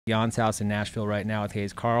Jan's house in Nashville right now with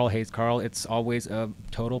Hayes Carll. Hayes Carll, it's always a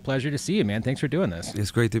total pleasure to see you, man. Thanks for doing this. It's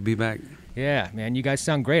great to be back. Yeah, man, you guys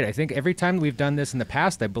sound great. I think every time we've done this in the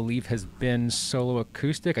past, I believe, has been solo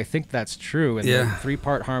acoustic. I think that's true. And the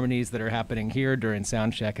three-part harmonies that are happening here during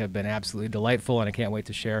sound check have been absolutely delightful, and I can't wait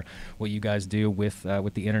to share what you guys do with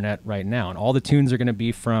the internet right now. And all the tunes are going to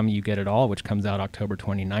be from You Get It All, which comes out October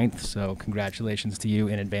 29th. So congratulations to you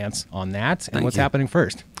in advance on that. And what's happening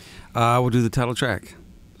first? We'll do the title track.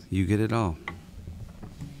 You Get It All.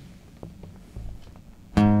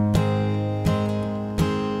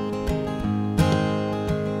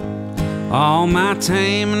 All my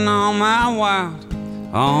tame and all my wild,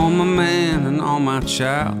 all my man and all my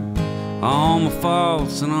child, all my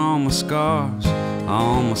faults and all my scars,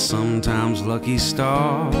 all my sometimes lucky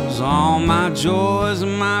stars, all my joys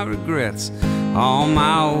and my regrets, all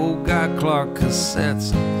my old Guy Clark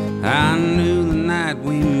cassettes. I knew the night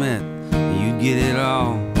we met you'd get it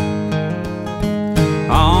all.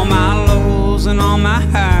 All my lows and all my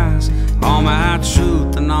highs, all my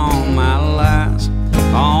truth and all my lies,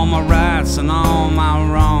 all my rights and all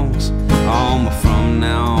my wrongs, all my from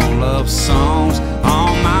now on love songs,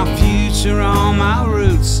 all my future, all my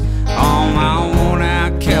roots, all my worn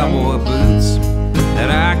out cowboy boots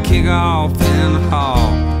that I kick off in the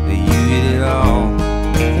hall. You get it all.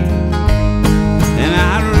 And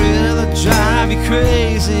I'd rather drive you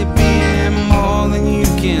crazy, being more than you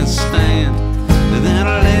can stand, then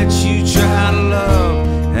I let you try to love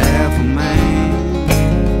half a man.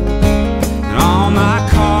 And all my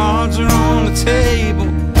cards are on the table,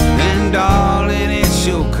 and darling, it's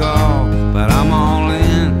your call. But I'm all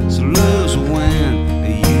in, so lose or win,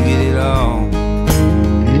 you get it all.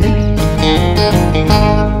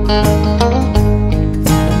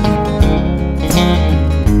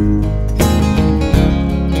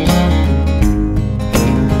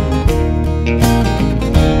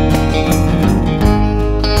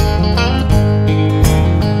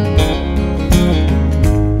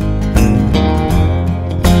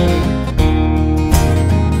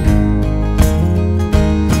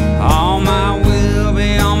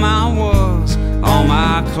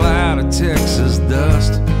 Texas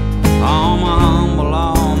dust, all my humble,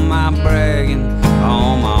 all my bragging,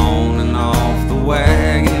 all my on and off the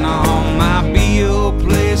wagon, all my be your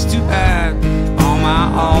place to hide, all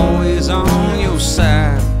my always on your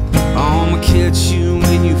side, all my catch you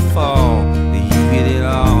when you fall, you get it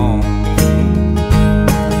all.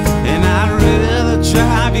 And I'd rather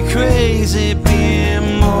drive you crazy,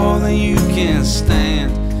 being more than you can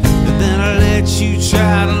stand, but then I let you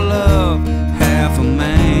try to love half a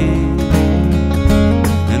man.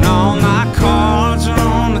 All my cards are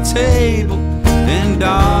on the table, and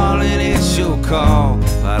darling, it's your call.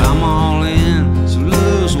 But I'm all in, so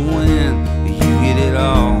lose or win, you get it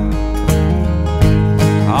all.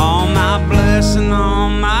 All my blessing, all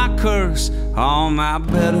my curse, all my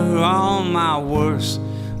better, all my worse,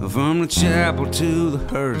 from the chapel to the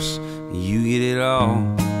hearse, you get it all.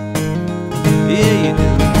 Yeah, you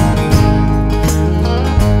do.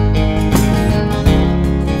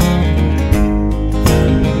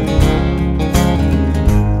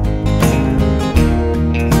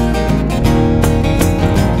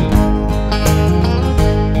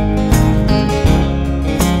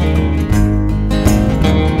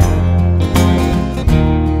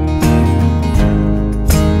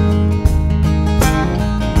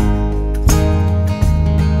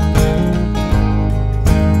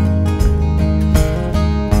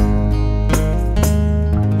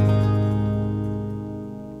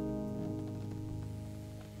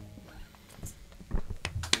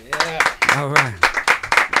 All right.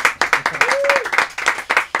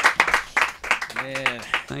 Man,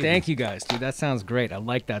 thank you guys, dude. That sounds great. I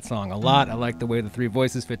like that song a lot. I like the way the three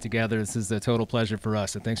voices fit together. This is a total pleasure for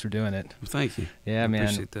us, so thanks for doing it. Well, thank you. Yeah, man.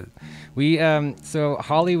 Appreciate that. We so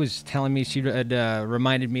Holly was telling me, she had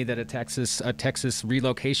reminded me that a Texas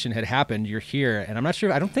relocation had happened. You're here, and I'm not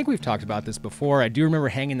sure. I don't think we've talked about this before. I do remember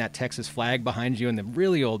hanging that Texas flag behind you in the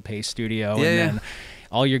really old Pace studio, and then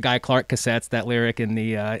all your Guy Clark cassettes. That lyric in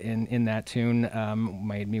the in that tune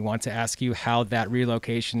made me want to ask you how that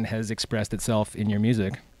relocation has expressed itself in your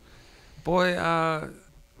music. Boy,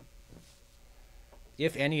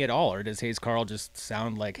 if any at all, or does Hayes Carll just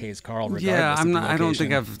sound like Hayes Carll? Regardless yeah, of the I don't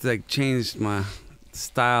think location? I've like changed my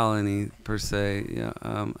style any per se. Yeah,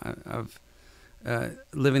 I've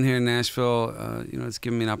living here in Nashville. You know, it's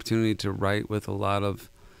given me an opportunity to write with a lot of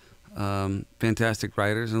fantastic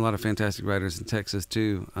writers, and a lot of fantastic writers in Texas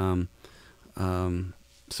too.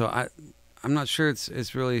 So I'm not sure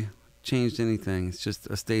it's really changed anything. It's just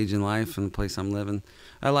a stage in life and the place I'm living.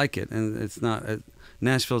 I like it, and it's not.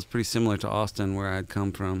 Nashville's pretty similar to Austin, where I'd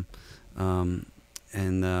come from, and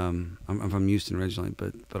I'm from Houston originally,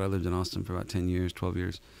 but I lived in Austin for about 10 years, 12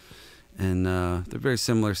 years, and they're very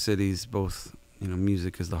similar cities. Both,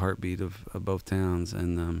 music is the heartbeat of both towns,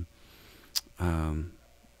 and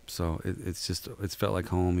so it's felt like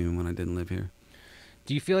home even when I didn't live here.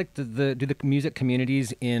 Do you feel like do the music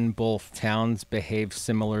communities in both towns behave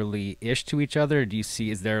similarly-ish to each other? Or do you see,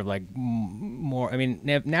 is there like more, I mean,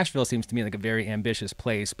 Nashville seems to me like a very ambitious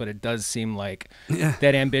place, but it does seem like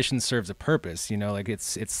that ambition serves a purpose, like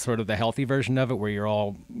it's sort of the healthy version of it where you're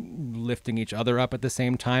all lifting each other up at the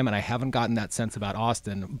same time. And I haven't gotten that sense about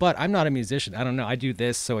Austin, but I'm not a musician. I don't know. I do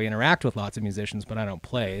this, so I interact with lots of musicians, but I don't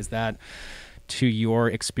play. Is that, to your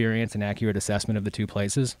experience, an accurate assessment of the two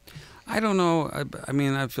places? I don't know. I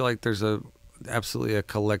mean, I feel like there's absolutely a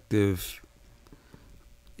collective,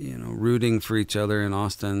 rooting for each other in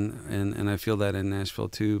Austin, and I feel that in Nashville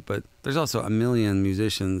too. But there's also a million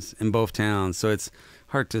musicians in both towns, so it's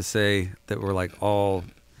hard to say that we're like all,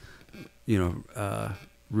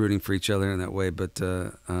 rooting for each other in that way. But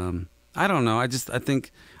I don't know. I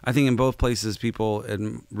think in both places people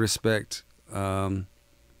respect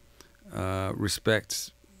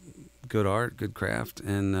good art, good craft,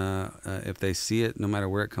 and if they see it, no matter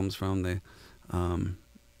where it comes from, they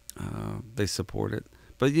support it.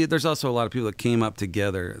 But there's also a lot of people that came up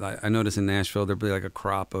together. I notice in Nashville there'll be like a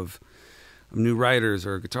crop of new writers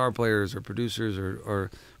or guitar players or producers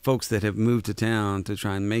or folks that have moved to town to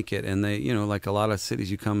try and make it. And they, like a lot of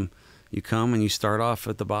cities, you come and you start off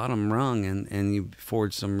at the bottom rung, and you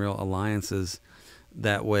forge some real alliances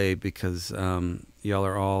that way because y'all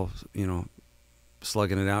are all,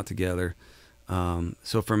 slugging it out together.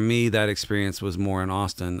 So for me, that experience was more in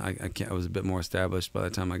Austin. I was a bit more established by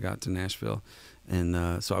the time I got to Nashville,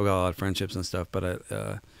 and so I got a lot of friendships and stuff. But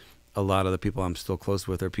a lot of the people I'm still close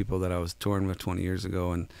with are people that I was touring with 20 years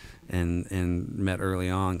ago and met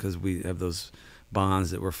early on, because we have those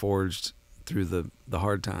bonds that were forged through the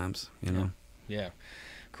hard times. Yeah.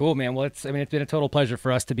 Cool, man. Well, it's been a total pleasure for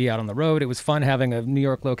us to be out on the road. It was fun having a New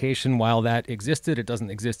York location while that existed. It doesn't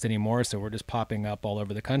exist anymore, so we're just popping up all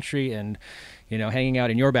over the country and, hanging out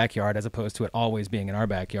in your backyard as opposed to it always being in our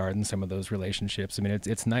backyard, and some of those relationships. I mean,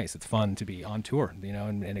 it's nice. It's fun to be on tour,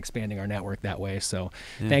 and expanding our network that way. So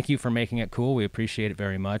thank you for making it cool. We appreciate it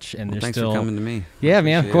very much. And thanks for coming to me. Yeah,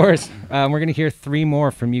 man, of course. We're going to hear 3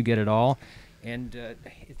 more from You Get It All. And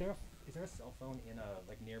is there a cell phone in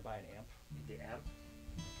nearby an amp? The amp?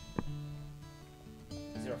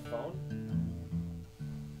 Is there a phone?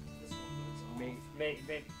 This one,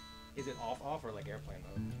 maybe. Is it off or like airplane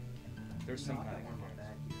mode? There's some kind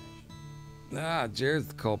of bag. Jared's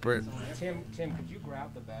the culprit. Tim, could you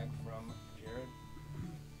grab the bag from Jared?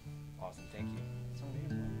 Awesome, thank you. It's on the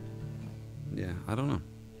airplane. Yeah, I don't know.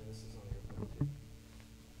 Yeah, this is on the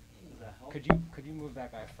airplane. Could you move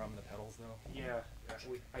that guy from the pedals though? Yeah,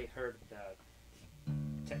 I heard that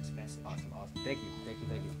text message. Awesome. Thank you.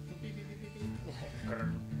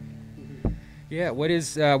 Yeah,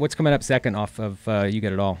 what's coming up second off of You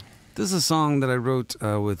Get It All? This is a song that I wrote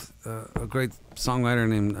with a great songwriter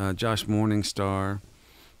named Josh Morningstar,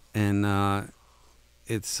 and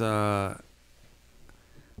it's a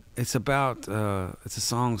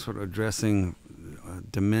song sort of addressing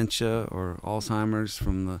dementia or Alzheimer's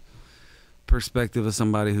from the perspective of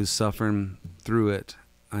somebody who's suffering through it,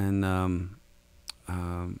 and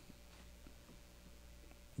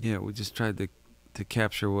we just tried to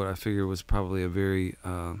capture what I figure was probably a very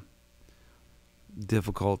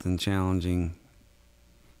difficult and challenging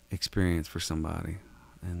experience for somebody,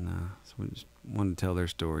 and so we just wanted to tell their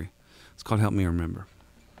story. It's called Help Me Remember.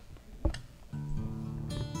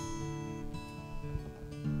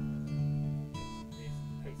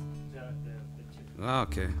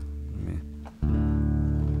 Okay.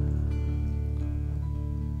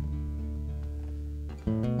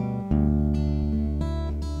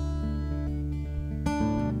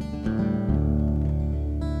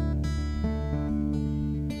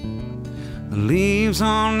 The leaves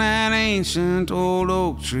on that ancient old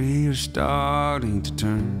oak tree are starting to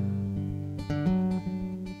turn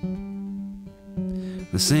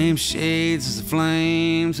the same shades as the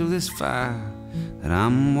flames of this fire that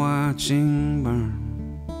I'm watching burn.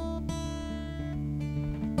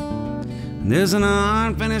 And there's an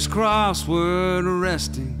unfinished crossword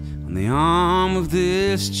resting on the arm of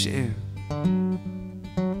this chair.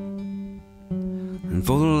 And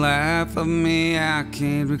for the life of me, I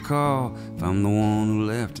can't recall if I'm the one who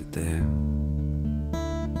left it there.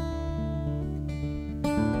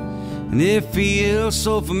 And it feels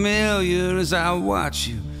so familiar as I watch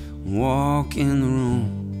you and walk in the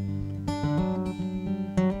room.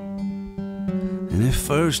 And at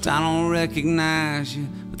first I don't recognize you,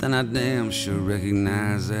 but then I damn sure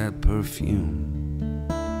recognize that perfume.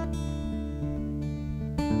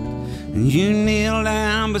 And you kneel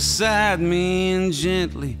down beside me and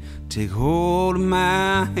gently take hold of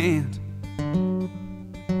my hand.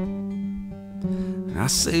 I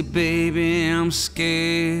say, baby, I'm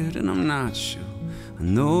scared and I'm not sure I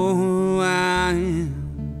know who I am.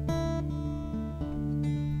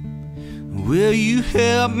 Will you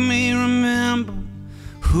help me remember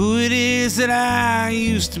who it is that I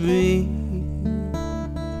used to be?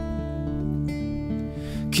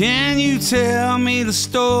 Can you tell me the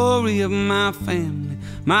story of my family,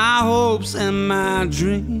 my hopes and my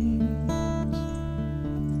dreams?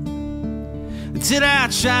 Did I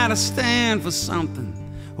try to stand for something,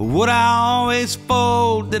 or would I always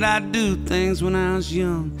fold? Did I do things when I was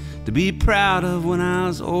young to be proud of when I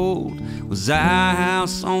was old? Was I a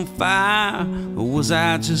house on fire, or was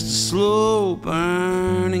I just a slow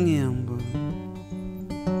burning ember?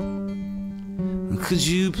 Could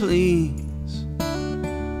you please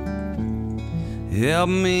help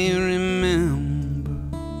me remember?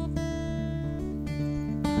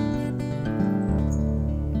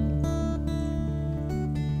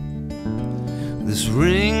 This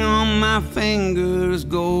ring on my finger is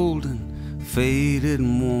golden, faded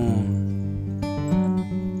and worn,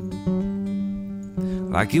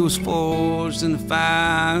 like it was forged in the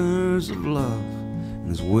fires of love and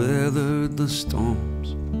has weathered the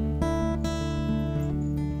storms.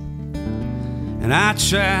 And I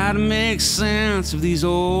try to make sense of these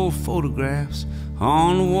old photographs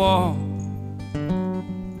on the wall,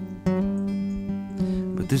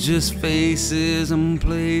 but they're just faces and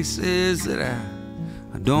places that I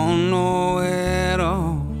don't know at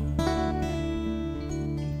all.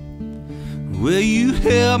 Will you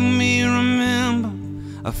help me remember?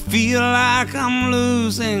 I feel like I'm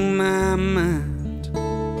losing my mind.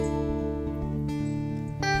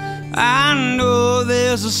 I know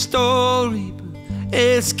there's a story, but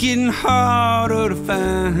it's getting harder to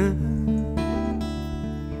find.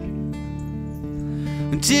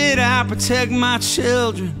 Did I protect my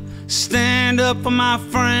children? Stand up for my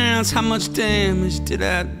friends? How much damage did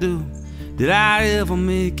I do? Did I ever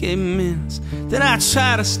make amends? Did I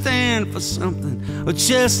try to stand for something, or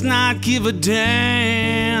just not give a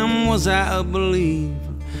damn? Was I a believer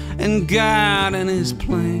in God and His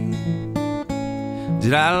plan?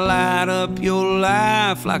 Did I light up your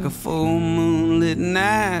life like a full moonlit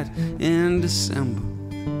night in December?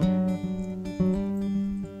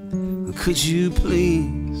 Could you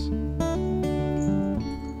please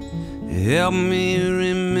help me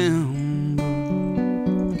remember?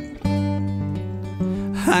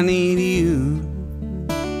 I need you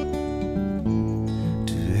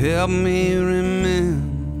to help me remember.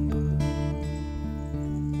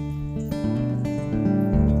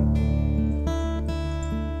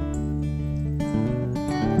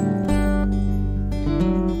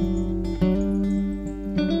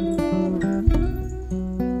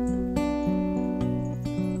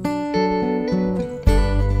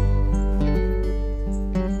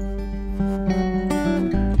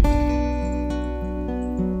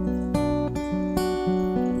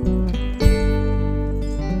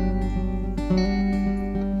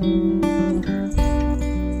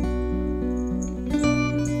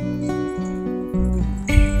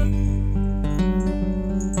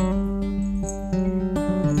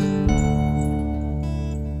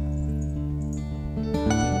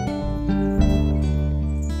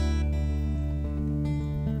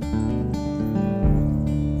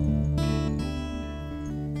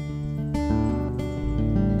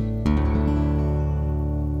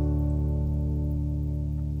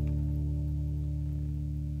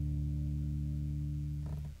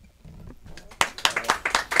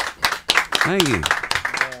 Thank you.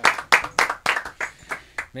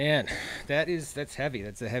 Man, that's heavy.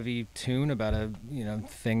 That's a heavy tune about a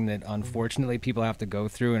thing that unfortunately people have to go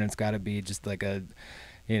through, and it's got to be just like a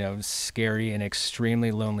scary and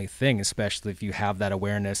extremely lonely thing, especially if you have that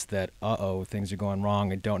awareness that things are going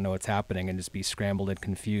wrong and don't know what's happening, and just be scrambled and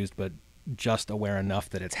confused, but just aware enough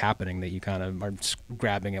that it's happening that you kind of are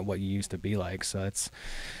grabbing at what you used to be like. So that's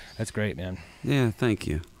great, man. Yeah, thank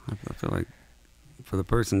you. I feel like for the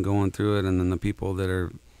person going through it, and then the people that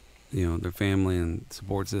are, their family and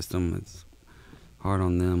support system, it's hard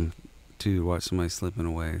on them too to watch somebody slipping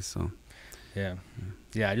away. So yeah,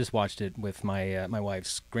 I just watched it with my my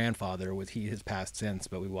wife's grandfather. He has passed since,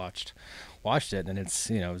 but we watched it, and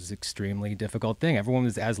it's it was an extremely difficult thing. Everyone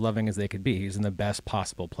was as loving as they could be. He's in the best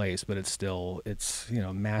possible place, but it's still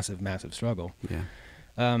massive struggle. Yeah.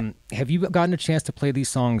 Have you gotten a chance to play these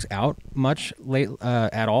songs out much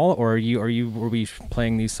at all, or were we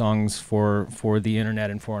playing these songs for the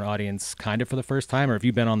internet and for an audience kind of for the first time, or have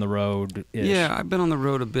you been on the road? Yeah, I've been on the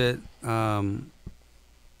road a bit, and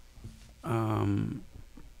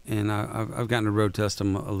I've gotten to road test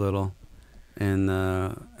them a little, and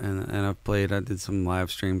I've played. I did some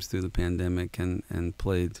live streams through the pandemic and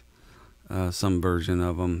played some version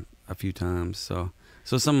of them a few times. So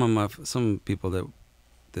some people that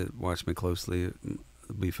watch me closely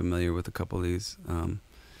will be familiar with a couple of these.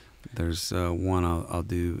 There's one I'll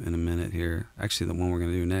do in a minute here. Actually, the one we're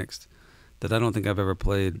going to do next that I don't think I've ever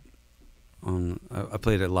played on. I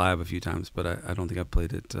played it live a few times, but I don't think I've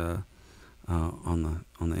played it on the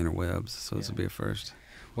interwebs. So this will be a first.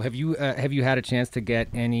 Well, have you had a chance to get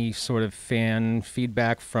any sort of fan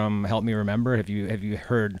feedback from Help Me Remember? Have you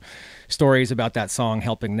heard stories about that song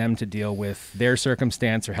helping them to deal with their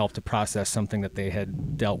circumstance or help to process something that they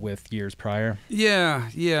had dealt with years prior? Yeah,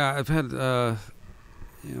 I've had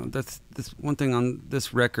that's one thing on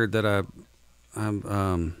this record that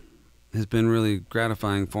has been really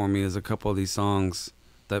gratifying for me is a couple of these songs.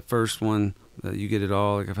 That first one, that You Get It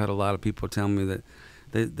All, like I've had a lot of people tell me that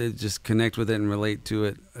they just connect with it and relate to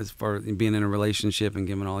it as far as being in a relationship and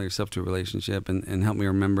giving all yourself to a relationship and Help Me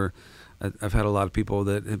Remember. I've had a lot of people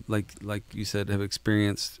that have, like you said, have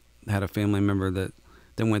had a family member that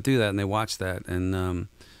went through that and they watched that. And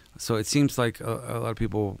so it seems like a lot of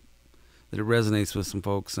people that it resonates with some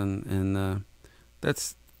folks and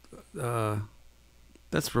that's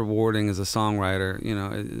rewarding as a songwriter. You know,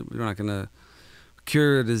 we're not going to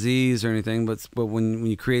cure a disease or anything, but when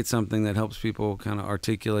you create something that helps people kind of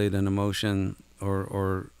articulate an emotion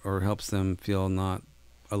or helps them feel not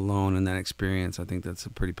alone in that experience, I think that's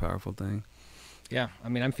a pretty powerful thing. Yeah, I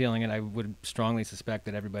mean, I'm feeling it. I would strongly suspect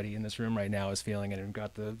that everybody in this room right now is feeling it and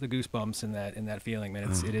got the goosebumps in that feeling.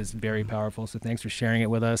 Man, it is very powerful. So thanks for sharing it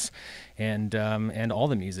with us, and all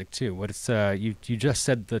the music too. What it's you just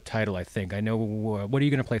said the title, I think. I know. What are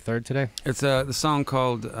you going to play third today? It's the song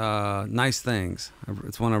called "Nice Things."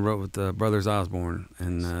 It's one I wrote with the Brothers Osborne,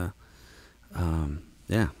 and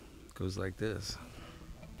yeah, it goes like this.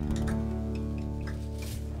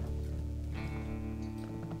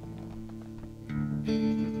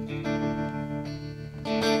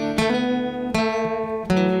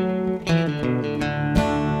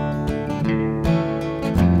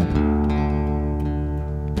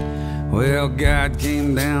 Well, God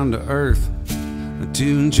came down to earth to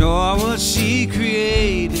enjoy what she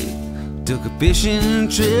created. Took a fishing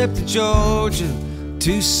trip to Georgia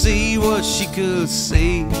to see what she could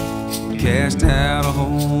see. Cast out a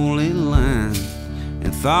holy line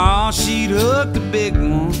and thought she'd hooked a big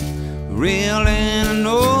one. Reeled in an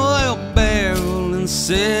oil barrel and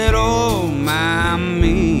said, oh my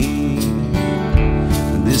me,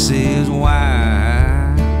 this is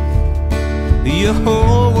why your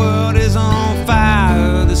whole world is on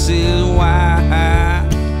fire. This is why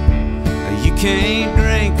you can't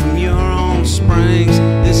drink from your own springs.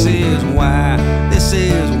 This is why, this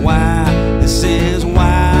is why, this is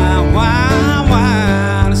why,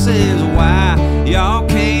 this is why y'all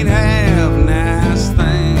can't have nice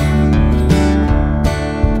things.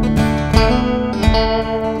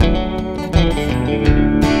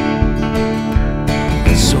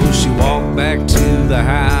 So she walked back to the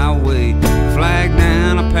highway, flagged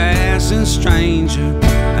down a passing stranger,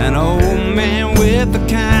 an old man with a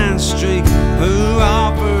kind streak who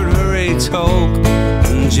offered her a toke.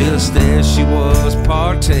 And just as she was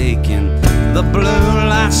partaking, the blue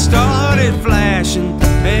light started flashing.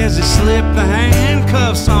 As he slipped the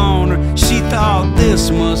handcuffs on her, she thought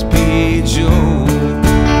this must be a joke.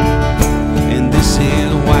 And this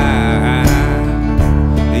is why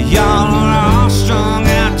y'all are all strung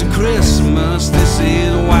out to Christmas. This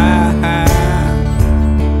is why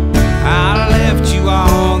I left you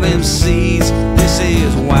all them seeds. This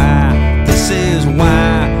is why, this is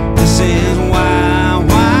why, this is why,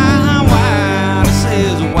 this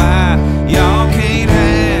is why y'all can't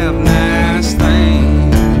have nice things.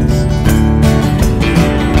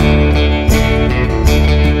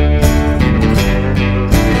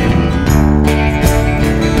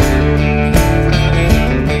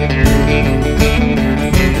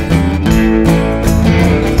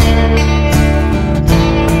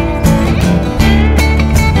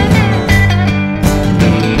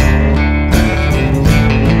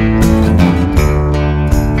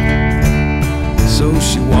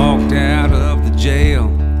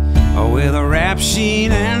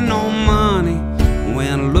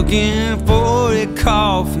 Looking for a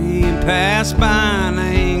coffee and passed by an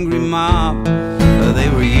angry mob. They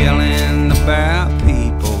were yelling about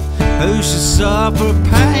people who should suffer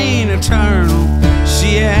pain eternal.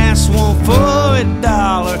 She asked one for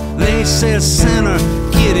 $1. They said, sinner,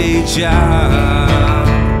 get a job.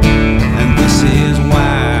 And this is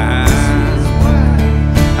why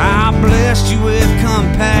I blessed you with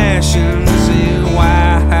compassion. This is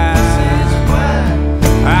why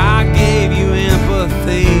I gave you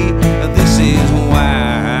empathy. This is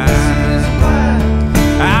why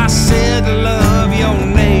I said love your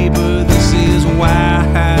neighbor. This is why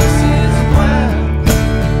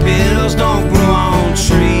pills don't grow on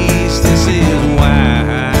trees. This is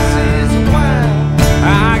why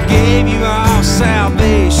I gave you all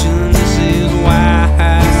salvation. This is why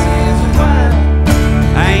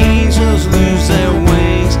angels lose their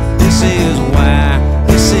wings. This is why.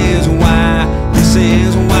 This is why. This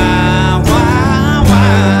is why.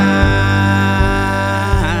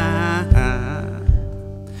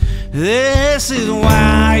 This is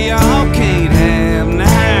why y'all can't have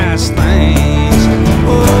nice things.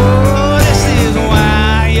 Oh, this is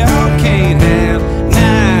why y'all can't have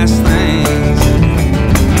nice things.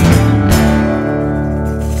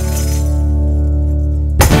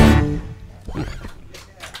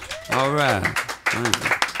 All right.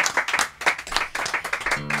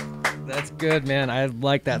 That's good, man. I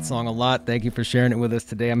like that song a lot. Thank you for sharing it with us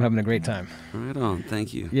today. I'm having a great time. Right on.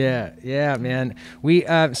 Thank you. Yeah, man. We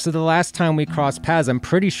so the last time we crossed paths, I'm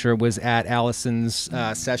pretty sure, was at Allison's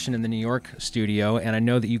session in the New York studio, and I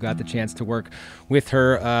know that you got the chance to work with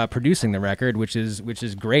her producing the record, which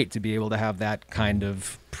is great to be able to have that kind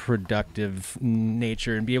of productive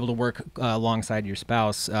nature and be able to work alongside your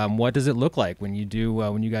spouse. What does it look like when you do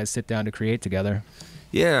when you guys sit down to create together?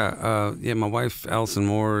 Yeah, my wife Allison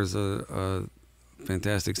Moore is a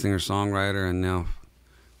fantastic singer-songwriter and now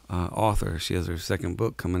author. She has her second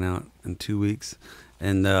book coming out in 2 weeks,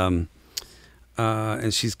 and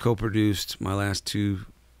she's co-produced my last 2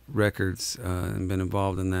 records and been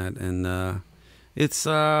involved in that, and it's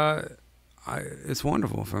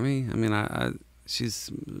wonderful for me. I mean,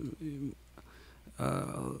 she's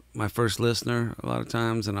my first listener a lot of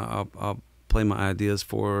times, and I'll play my ideas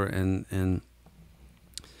for her, and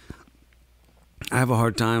I have a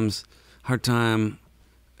hard time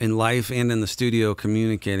in life and in the studio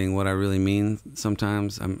communicating what I really mean.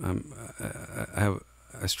 Sometimes I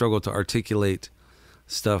struggle to articulate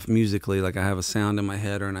stuff musically. Like I have a sound in my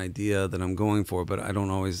head or an idea that I'm going for, but I don't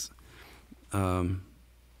always have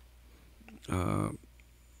the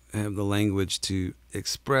language to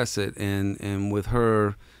express it. And with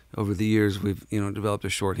her, over the years, we've developed a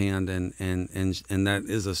shorthand, and that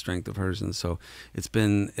is a strength of hers. And so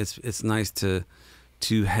it's nice to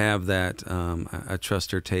have that. I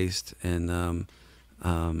trust her taste, and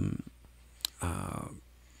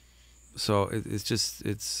so it's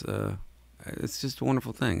just a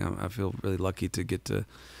wonderful thing. I feel really lucky to get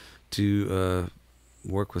to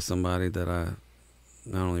work with somebody that I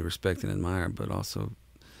not only respect and admire, but also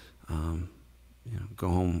go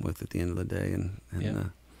home with at the end of the day.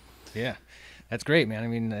 Yeah, that's great, man. I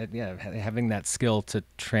mean, having that skill to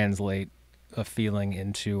translate a feeling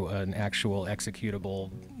into an actual executable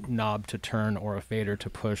knob to turn or a fader to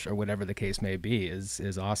push or whatever the case may be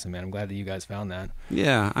is awesome, man. I'm glad that you guys found that.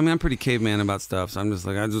 Yeah, I mean, I'm pretty caveman about stuff, so I'm just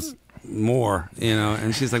like, more,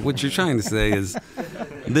 and she's like, what you're trying to say is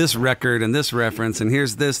this record and this reference, and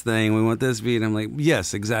here's this thing, we want this beat. I'm like,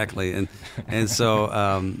 yes, exactly. And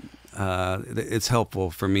so it's helpful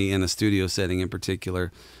for me in a studio setting in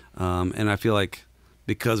particular. And I feel like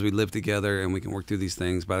because we live together and we can work through these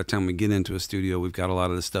things, by the time we get into a studio, we've got a lot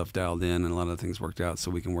of the stuff dialed in and a lot of the things worked out,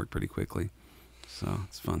 so we can work pretty quickly. So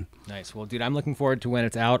it's fun. Nice. Well, dude, I'm looking forward to when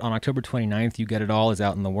it's out. On October 29th, You Get It All is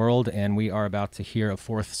out in the world, and we are about to hear a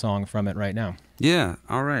 4th song from it right now. Yeah.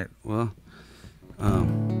 All right. Well,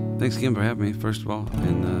 thanks again for having me, first of all.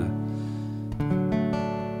 And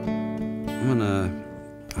I'm going to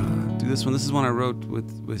do this one. This is one I wrote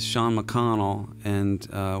with Sean McConnell and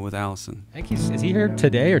with Allison. I think is he here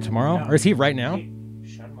today or tomorrow? No, or is he right now?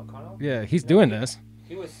 Sean McConnell? Yeah, he's doing this.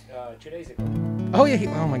 He was 2 days ago. Oh,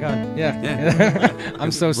 yeah. Oh, my God. Yeah.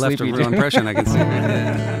 I'm so Left sleepy, a real dude. impression, I can see.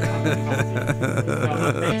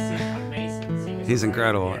 Amazing. He's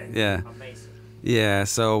incredible. Yeah. Amazing. Yeah,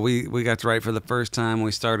 so we got to write for the first time.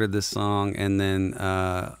 We started this song, and then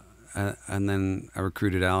I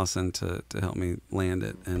recruited Allison to help me land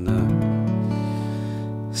it. And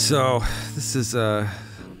so this is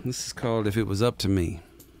called "If It Was Up to Me."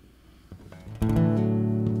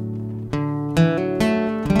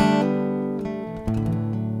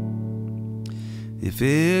 If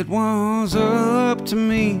it was up to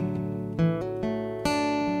me,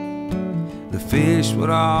 the fish would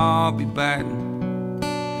all be biting,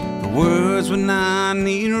 the words when I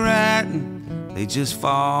need writing, they just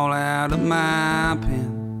fall out of my pen.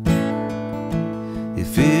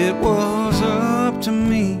 If it was up to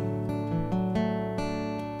me,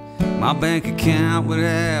 my bank account would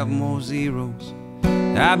have more zeros.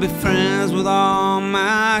 I'd be friends with all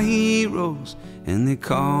my heroes, and they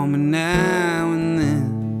call me now and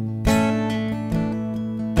then.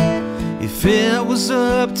 If it was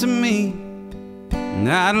up to me,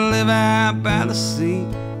 I'd live out by the sea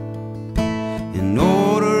and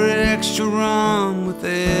order extra rum with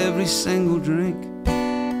every single drink.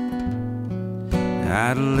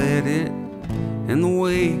 I'd let it and the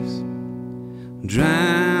waves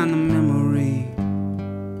drown the memory.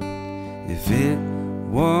 If it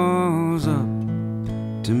was up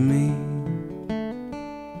to me,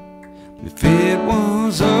 if it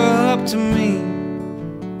was up to me,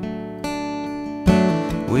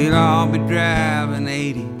 we'd all be driving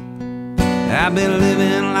 80. I'd be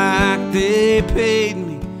living like they paid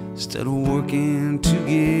me instead of working to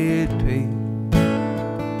get paid.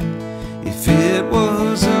 If it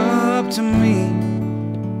was up to me,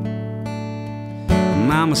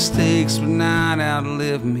 my mistakes would not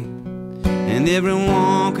outlive me, and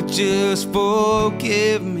everyone could just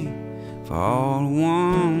forgive me for all the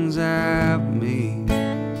ones I've made.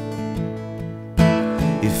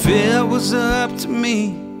 If it was up to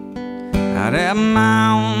me, I'd have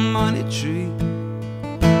my own money tree,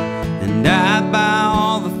 and I'd buy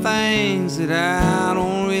all the things that I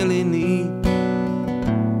don't really need,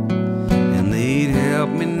 and they'd help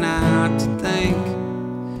me not to think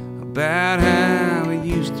about how it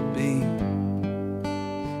used to be.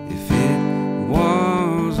 If it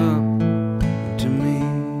was up to me.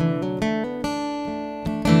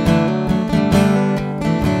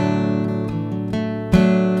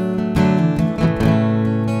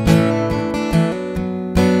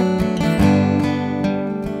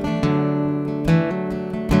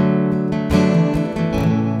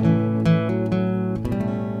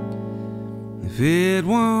 If it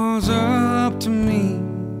was up to me,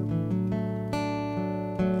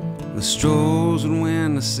 the strolls would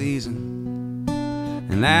win the season,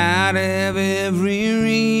 and I'd have every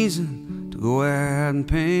reason to go out and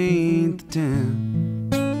paint the town.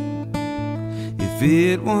 If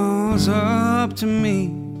it was up to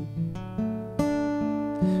me,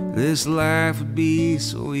 this life would be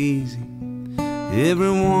so easy.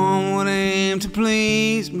 Everyone would aim to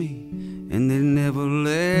please me, and they'd never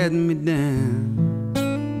let me down.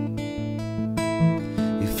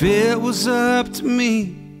 If it was up to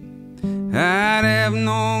me, I'd have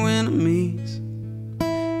no enemies,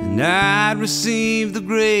 and I'd receive the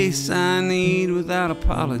grace I need without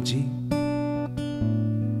apology, and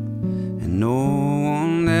no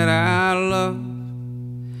one that I love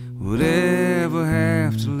would ever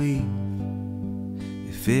have to leave.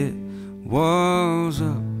 If it was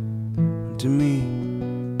up to me,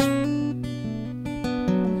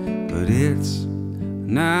 but it's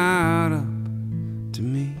not up to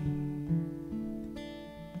me.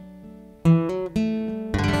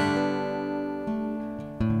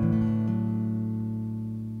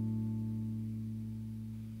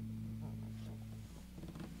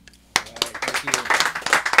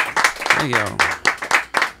 Thank you.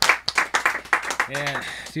 Yeah,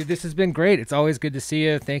 dude, this has been great. It's always good to see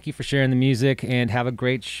you. Thank you for sharing the music, and have a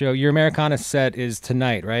great show. Your Americana set is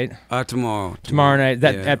tonight, right? Tomorrow. Tomorrow night.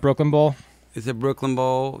 That Yeah. at Brooklyn Bowl. It's at Brooklyn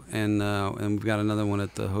Bowl, and we've got another one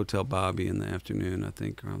at the Hotel Bobby in the afternoon, I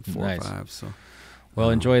think, around 4 Nice. or 5. So, Well,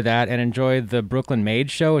 enjoy that, and enjoy the Brooklyn Made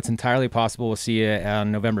show. It's entirely possible we'll see you on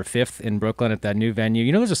November 5th in Brooklyn at that new venue.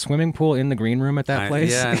 You know, there's a swimming pool in the green room at that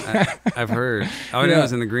place. Yeah, I've heard. I know it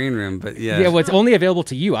was in the green room, but yeah. Yeah, well, it's only available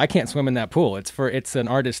to you. I can't swim in that pool. It's an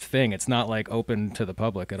artist thing. It's not like open to the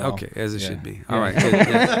public at all. Okay, as it should be. Yeah. All right. Good,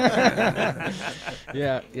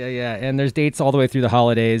 yeah. Yeah. And there's dates all the way through the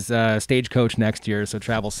holidays. Stagecoach next year, so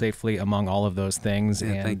travel safely among all of those things.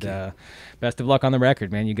 Yeah, and thank you. Best of luck on the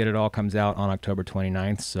record, man. You Get It All comes out on October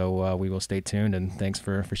 29th, so we will stay tuned. And thanks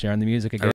for sharing the music again.